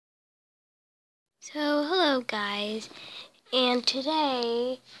So, hello guys, and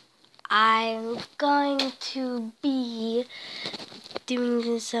today I'm going to be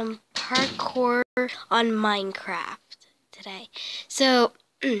doing some parkour on Minecraft today. So,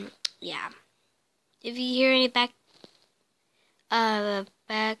 yeah, if you hear any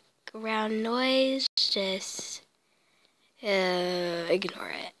background noise, just ignore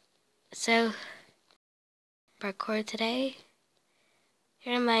it. So, parkour today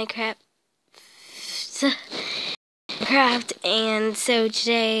here in Minecraft. And so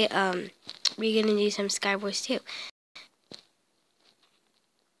today we're gonna do some Skywars too.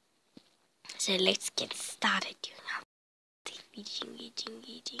 So let's get started doing all the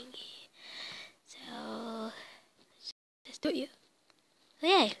jingy. So let's do it. Oh,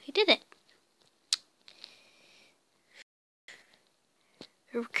 yay, we did it.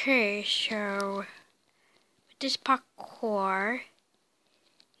 Okay, so with this parkour,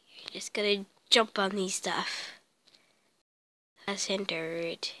 you're just gonna jump on these stuff. That's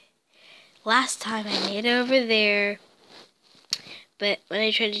centered. Last time I made it over there, but when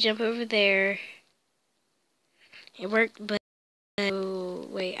I tried to jump over there, it worked, but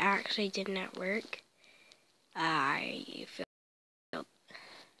wait, actually did not work. I failed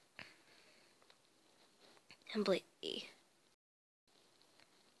completely.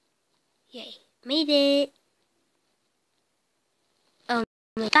 Yay, made it.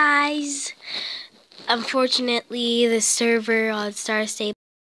 Guys, unfortunately the server on Star Stable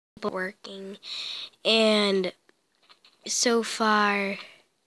isn't working, and so far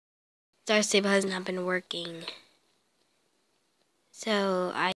Star Stable has not been working.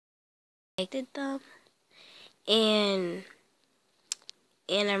 So I did them, and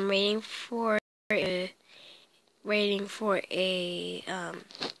I'm waiting for a waiting for them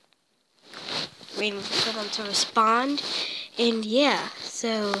to respond. And yeah,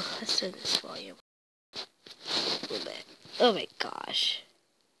 so let's turn this volume a little bit. Oh my gosh.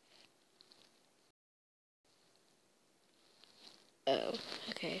 Oh,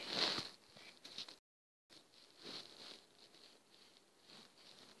 okay.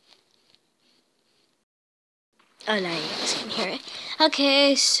 Oh, now you guys can hear it.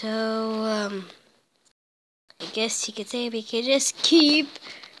 Okay, so I guess you could say we could just keep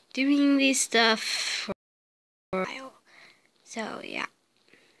doing this stuff for a while. So yeah.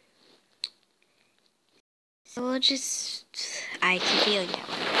 So we'll just, I keep feeling that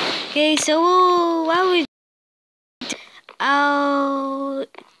way. Okay, so I'll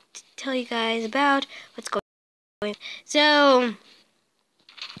tell you guys about what's going on. So,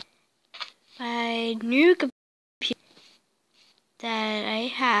 my new computer that I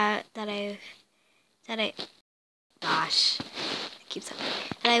have,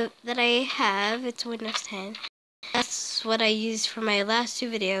 it's Windows 10. That's what I used for my last two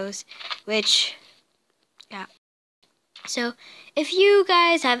videos, which, yeah. So, if you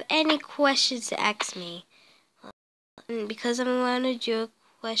guys have any questions to ask me, because I'm going to do a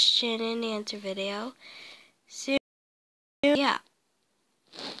question and answer video, so, yeah.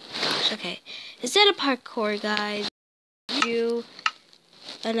 Gosh, okay. Instead of parkour, guys, do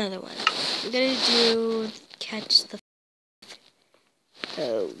another one. I'm going to do catch the...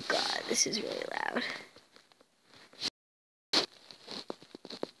 Oh, God, this is really loud.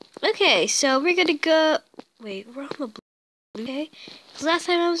 Okay, so we're going to go... Wait, we're on the blue. Okay, because last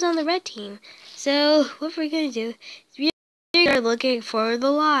time I was on the red team. So what we're gonna do is we are looking for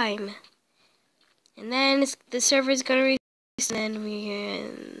the line, and then the server's gonna restart, and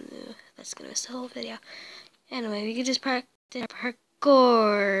then that's gonna miss the whole video. Anyway, we can just practice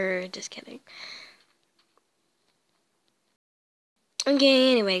parkour. Just kidding.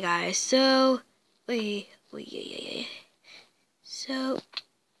 Okay, anyway, guys. So yeah. So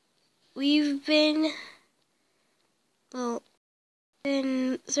we've been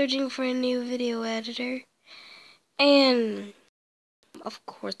searching for a new video editor, and of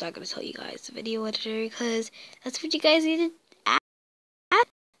course not going to tell you guys the video editor because that's what you guys need to add.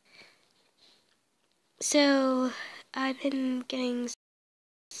 So I've been getting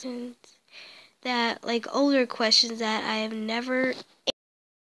some that like older questions that I have never.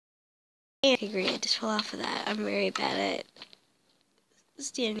 Okay, great. I just fell off of that. I'm very bad at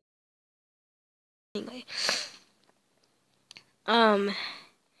standing. Anyway.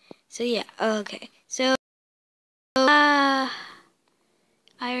 So yeah. Okay. So I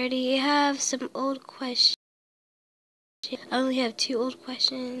already have some old questions. I only have 2 old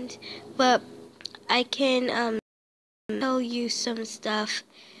questions, but I can tell you some stuff,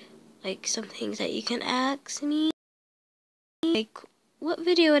 like some things that you can ask me, like what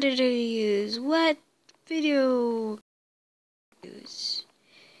video editor you use, what video use,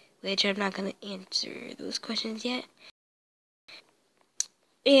 which I'm not going to answer those questions yet.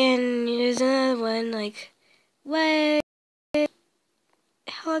 And there's another one, like, what?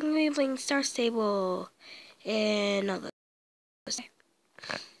 How long have you been playing Star Stable? And all those.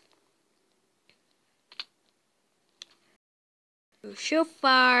 So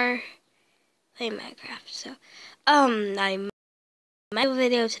far, playing Minecraft. So, I might do a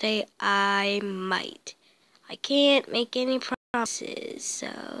video today. I might. I can't make any promises.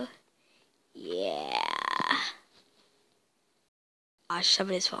 So, yeah. Gosh,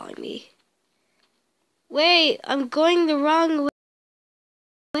 somebody's following me. Wait, I'm going the wrong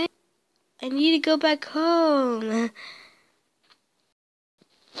way. I need to go back home.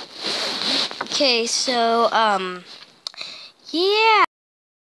 Okay, so, yeah.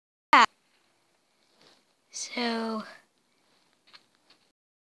 So,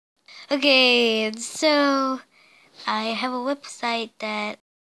 okay, so I have a website that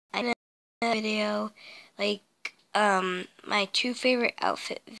I did a video, like, my 2 favorite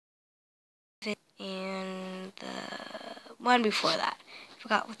outfits, and the one before that. I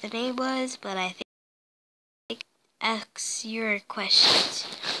forgot what the name was, but I think ask your questions.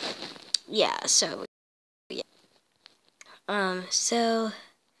 Yeah, so, yeah.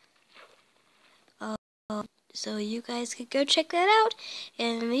 So you guys could go check that out.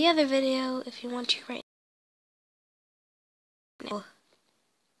 And the other video, if you want to right now.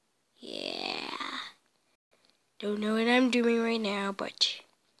 Yeah. Don't know what I'm doing right now, but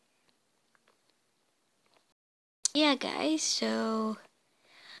yeah, guys, so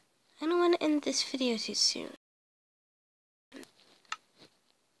I don't want to end this video too soon.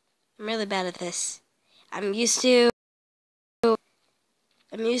 I'm really bad at this. I'm used to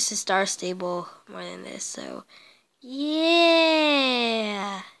Star Stable more than this, so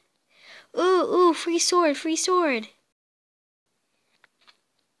yeah. Ooh, free sword, free sword.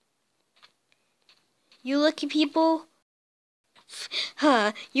 You lucky people.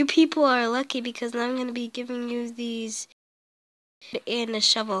 Huh, you people are lucky because I'm going to be giving you these and a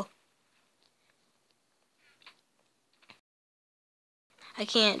shovel. I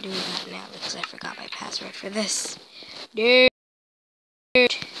can't do that now because I forgot my password for this. Dirt.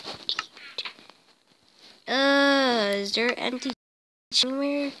 Is there empty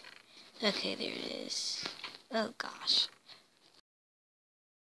anywhere? Okay, there it is. Oh gosh.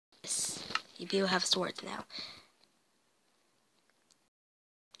 Yes. You people have swords now.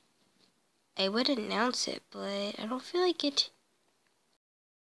 I would announce it, but I don't feel like it.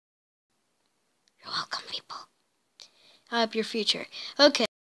 You're welcome, people. I hope your future. Okay.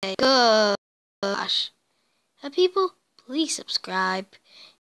 Gosh. People, please subscribe.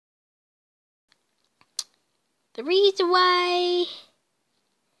 The reason why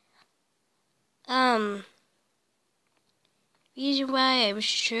I'm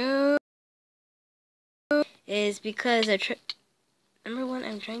sure is because number one,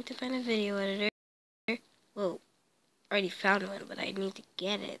 I'm trying to find a video editor. Whoa, already found one, but I need to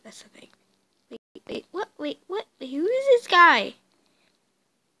get it. That's the thing. Wait, what? Wait, what? Who is this guy?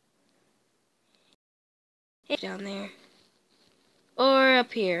 Down there. Or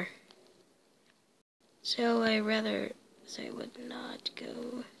up here. So I would not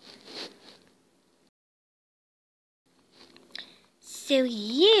go. So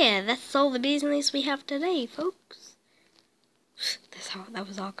yeah, that's all the business we have today, folks. That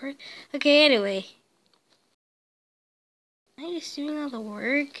was awkward. Okay, anyway. I'm just doing all the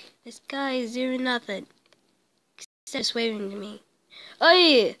work. This guy is doing nothing. Except just waving to me. Oh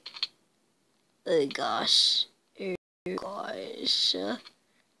yeah! Oh gosh. Oh gosh.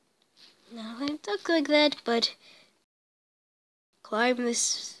 No, I talk like that, but climb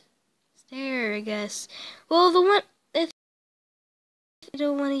this stair, I guess. Well, the one if I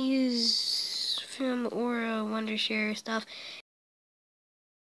don't want to use Film or Wondershare stuff,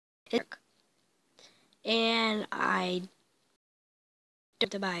 and I don't have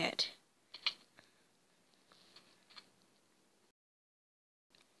to buy it.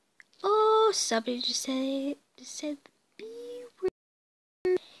 Oh, somebody just said B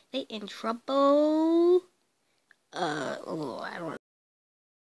word. They in trouble. Oh, I don't.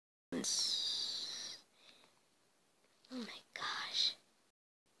 Oh my gosh.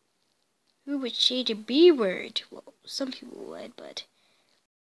 Who would say the B word? Well, some people would, but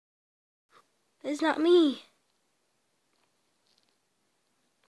that's not me.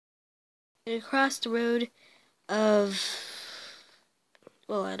 Across the road of,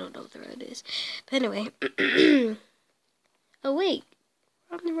 well, I don't know what the road is, but anyway. Oh wait,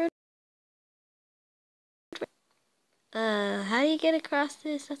 we're on the road. How do you get across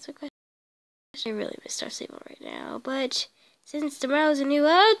this? That's a question. I really miss Star Stable right now, but since tomorrow's a new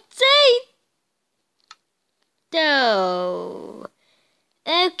update. So,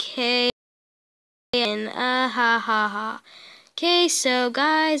 okay, and ha ha ha. Okay, so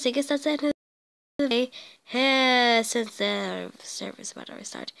guys, I guess that's the end of the day. Since the server's about to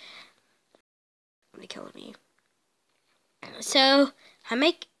restart, somebody killing me. So I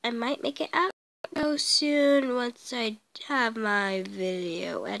might make it out soon once I have my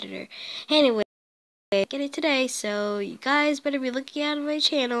video editor. Anyway, I get it today, so you guys better be looking out of my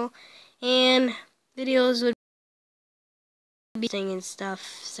channel, and videos would be and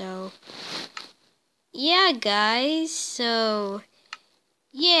stuff. So yeah, guys. So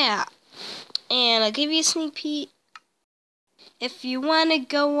yeah, and I'll give you a sneak peek. If you want to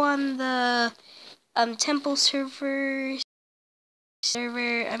go on the temple server,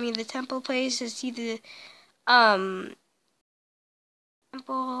 I mean the temple place, to see the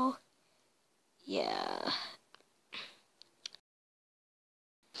temple. Yeah,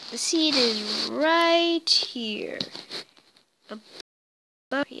 the seed is right here.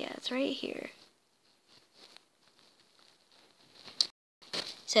 Yeah, it's right here.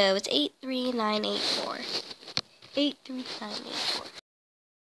 So it's 83984. 83984.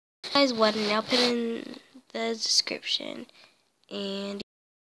 Guys, what? And I'll put in the description. And